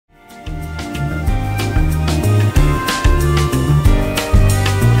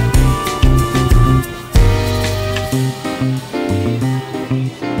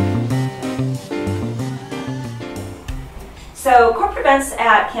events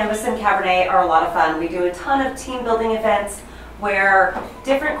at Canvas and Cabernet are a lot of fun. We do a ton of team building events where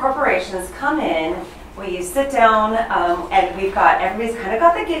different corporations come in. We sit down and we've got, everybody's kind of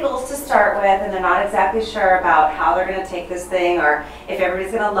got the giggles to start with, and they're not exactly sure about how they're going to take this thing or if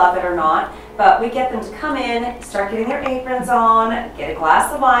everybody's going to love it or not. But we get them to come in, start getting their aprons on, get a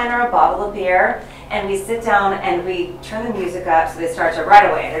glass of wine or a bottle of beer, and we sit down and we turn the music up so they start to right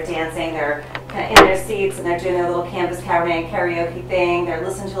away. They're dancing, they're kind of in their seats, and they're doing their little Canvas Cabernet karaoke thing. They're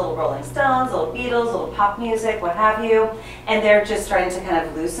listening to little Rolling Stones, little Beatles, little pop music, what have you, and they're just starting to kind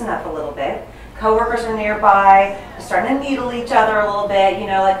of loosen up a little bit. Coworkers are nearby, they're starting to needle each other a little bit, you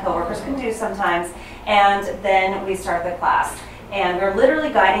know, like coworkers can do sometimes, and then we start the class. And we're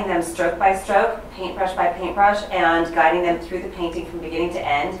literally guiding them stroke by stroke, paintbrush by paintbrush, and guiding them through the painting from beginning to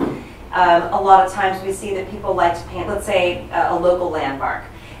end. A lot of times we see that people like to paint, let's say, a local landmark.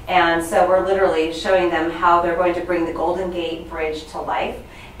 And so we're literally showing them how they're going to bring the Golden Gate Bridge to life.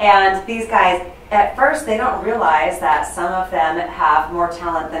 And these guys, at first, they don't realize that some of them have more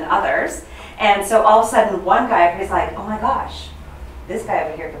talent than others. And so all of a sudden, one guy is like, oh my gosh, this guy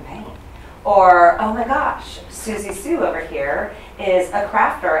over here can paint. Or, oh my gosh, Susie Sue over here is a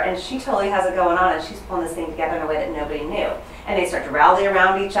crafter and she totally has it going on and she's pulling this thing together in a way that nobody knew. And they start to rally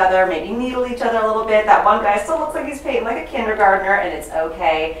around each other, maybe needle each other a little bit. That one guy still looks like he's painting like a kindergartner, and it's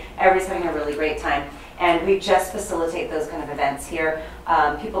okay. Everybody's having a really great time. And we just facilitate those kind of events here.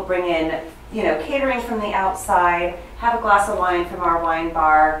 People bring in, you know, catering from the outside, have a glass of wine from our wine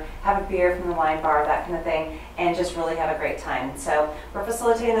bar, have a beer from the wine bar, that kind of thing, and just really have a great time. So we're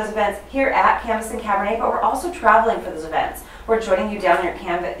facilitating those events here at Canvas and Cabernet, but we're also traveling for those events. We're joining you down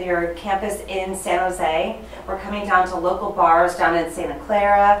your campus in San Jose. We're coming down to local bars down in Santa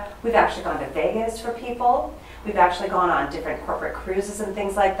Clara. We've actually gone to Vegas for people. We've actually gone on different corporate cruises and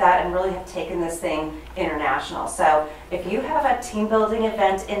things like that and really have taken this thing international. So if you have a team building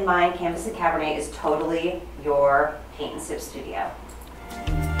event in mind, Canvas and Cabernet is totally your paint and sip studio.